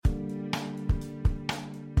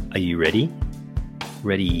Are you ready?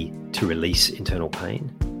 Ready to release internal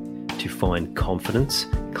pain? To find confidence,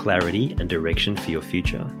 clarity, and direction for your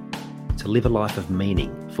future? To live a life of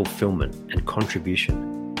meaning, fulfillment, and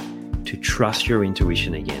contribution? To trust your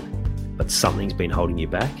intuition again, but something's been holding you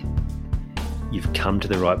back? You've come to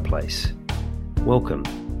the right place. Welcome.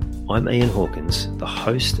 I'm Ian Hawkins, the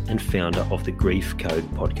host and founder of the Grief Code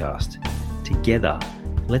podcast. Together,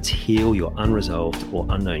 let's heal your unresolved or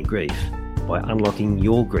unknown grief by unlocking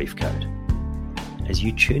your grief code. As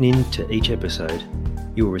you tune in to each episode,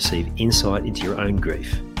 you will receive insight into your own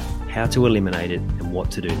grief, how to eliminate it, and what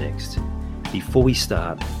to do next. Before we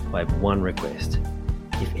start, I have one request.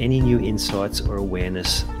 If any new insights or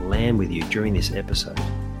awareness land with you during this episode,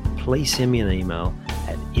 please send me an email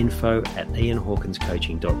at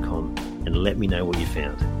info@ianhawkinscoaching.com and let me know what you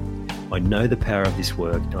found. I know the power of this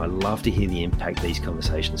work and I love to hear the impact these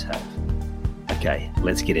conversations have. Okay,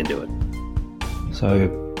 let's get into it.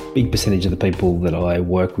 So, a big percentage of the people that I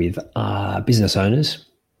work with are business owners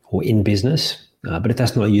or in business. But if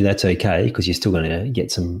that's not you, that's okay, because you're still going to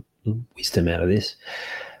get some wisdom out of this.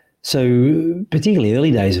 So particularly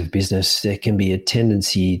early days of business, there can be a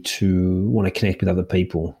tendency to want to connect with other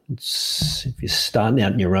people. If you're starting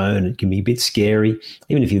out on your own, it can be a bit scary.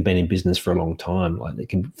 Even if you've been in business for a long time, like it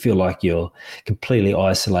can feel like you're completely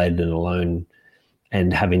isolated and alone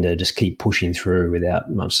and having to just keep pushing through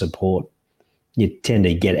without much support. You tend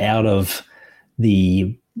to get out of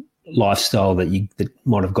the lifestyle that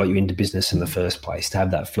might have got you into business in the first place, to have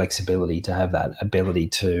that flexibility, to have that ability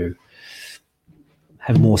to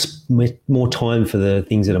have more time for the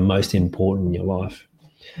things that are most important in your life.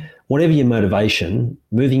 Whatever your motivation,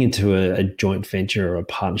 moving into a joint venture or a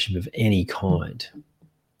partnership of any kind,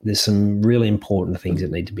 there's some really important things that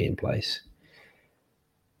need to be in place.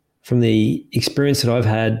 From the experience that I've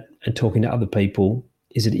had and talking to other people,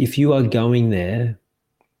 is that if you are going there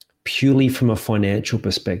purely from a financial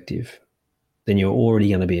perspective, then you're already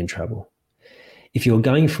going to be in trouble. If you're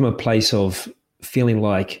going from a place of feeling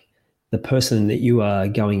like the person that you are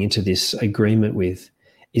going into this agreement with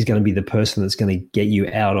is going to be the person that's going to get you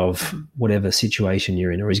out of whatever situation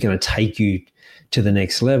you're in, or is going to take you to the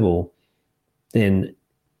next level, then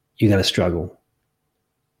you're going to struggle.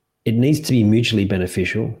 It needs to be mutually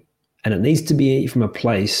beneficial, and it needs to be from a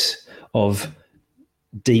place of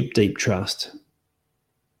deep, deep trust.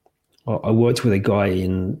 I worked with a guy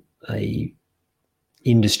in a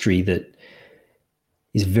industry that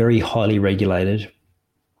is very highly regulated,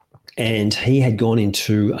 and he had gone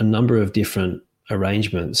into a number of different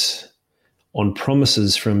arrangements on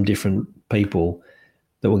promises from different people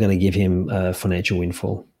that were going to give him a financial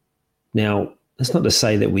windfall. Now, that's not to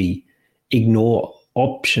say that we ignore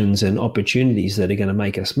options and opportunities that are going to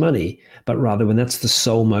make us money, but rather when that's the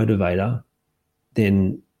sole motivator,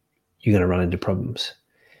 then you're going to run into problems.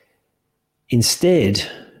 Instead,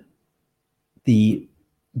 the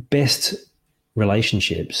best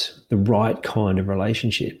relationships, the right kind of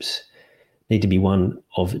relationships, need to be one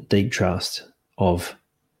of deep trust, of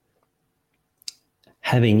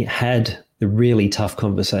having had the really tough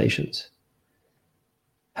conversations,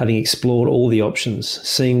 having explored all the options,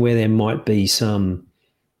 seeing where there might be some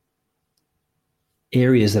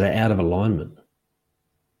areas that are out of alignment,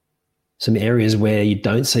 some areas where you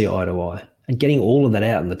don't see eye to eye, and getting all of that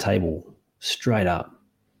out on the table straight up.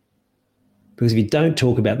 Because if you don't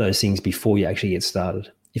talk about those things before you actually get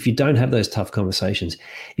started, if you don't have those tough conversations,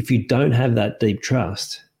 if you don't have that deep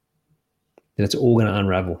trust, then it's all going to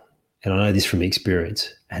unravel. And I know this from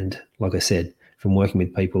experience. And like I said, from working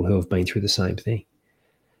with people who have been through the same thing.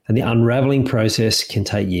 And the unraveling process can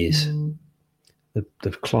take years.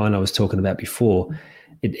 The client I was talking about before,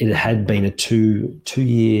 it had been a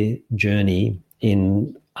two-year journey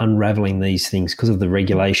in unraveling these things because of the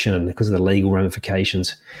regulation and because of the legal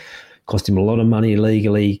ramifications. Cost him a lot of money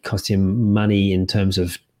legally, cost him money in terms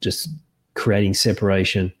of just creating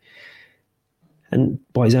separation. And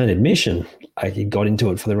by his own admission, he got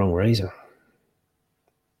into it for the wrong reason.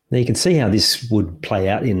 Now you can see how this would play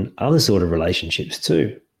out in other sort of relationships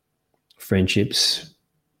too. Friendships,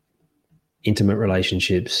 intimate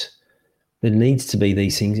relationships. There needs to be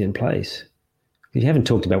these things in place. If you haven't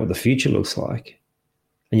talked about what the future looks like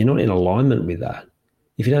and you're not in alignment with that,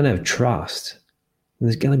 if you don't have trust, then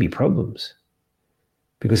there's going to be problems,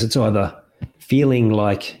 because it's either feeling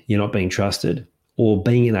like you're not being trusted or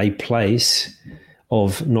being in a place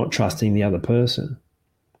of not trusting the other person.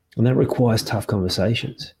 And that requires tough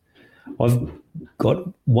conversations. I've got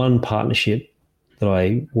one partnership that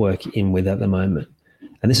I work in with at the moment.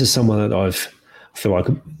 And this is someone that I feel like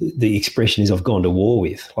the expression is I've gone to war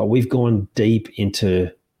with. Like, we've gone deep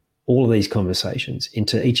into all of these conversations,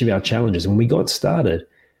 into each of our challenges. And when we got started,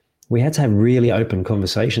 We had to have really open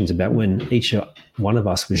conversations about when each one of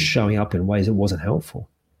us was showing up in ways that wasn't helpful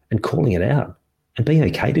and calling it out and being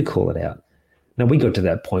okay to call it out. Now, we got to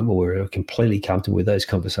that point where we were completely comfortable with those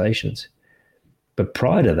conversations. But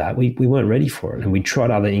prior to that, we weren't ready for it. And we tried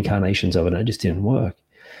other incarnations of it and it just didn't work.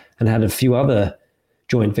 And had a few other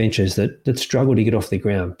joint ventures that struggled to get off the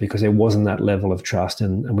ground because there wasn't that level of trust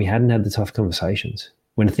and we hadn't had the tough conversations.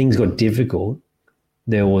 When things got difficult,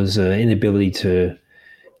 there was an inability to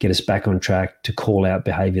get us back on track, to call out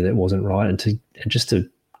behavior that wasn't right and just to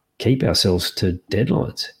keep ourselves to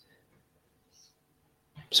deadlines.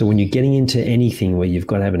 So when you're getting into anything where you've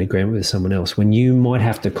got to have an agreement with someone else, when you might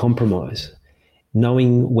have to compromise,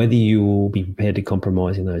 knowing whether you will be prepared to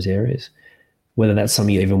compromise in those areas, whether that's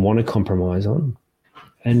something you even want to compromise on,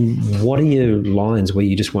 and what are your lines where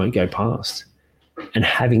you just won't go past, and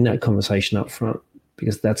having that conversation up front,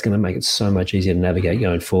 because that's going to make it so much easier to navigate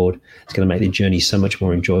going forward. It's going to make the journey so much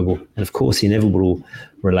more enjoyable. And of course, the inevitable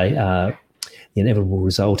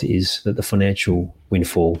result is that the financial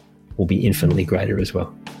windfall will be infinitely greater as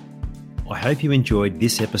well. I hope you enjoyed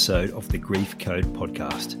this episode of the Grief Code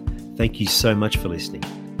podcast. Thank you so much for listening.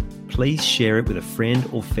 Please share it with a friend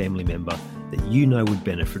or family member that you know would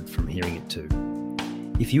benefit from hearing it too.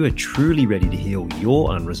 If you are truly ready to heal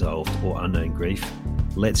your unresolved or unknown grief,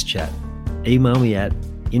 let's chat. Email me at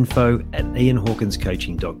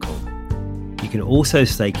info@ianhawkinscoaching.com. You can also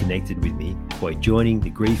stay connected with me by joining the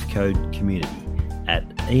Grief Code community at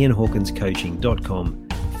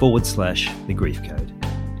ianhawkinscoaching.com/the Grief Code.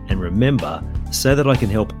 And remember, so that I can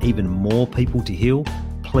help even more people to heal,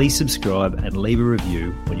 please subscribe and leave a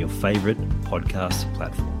review on your favorite podcast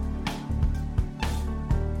platform.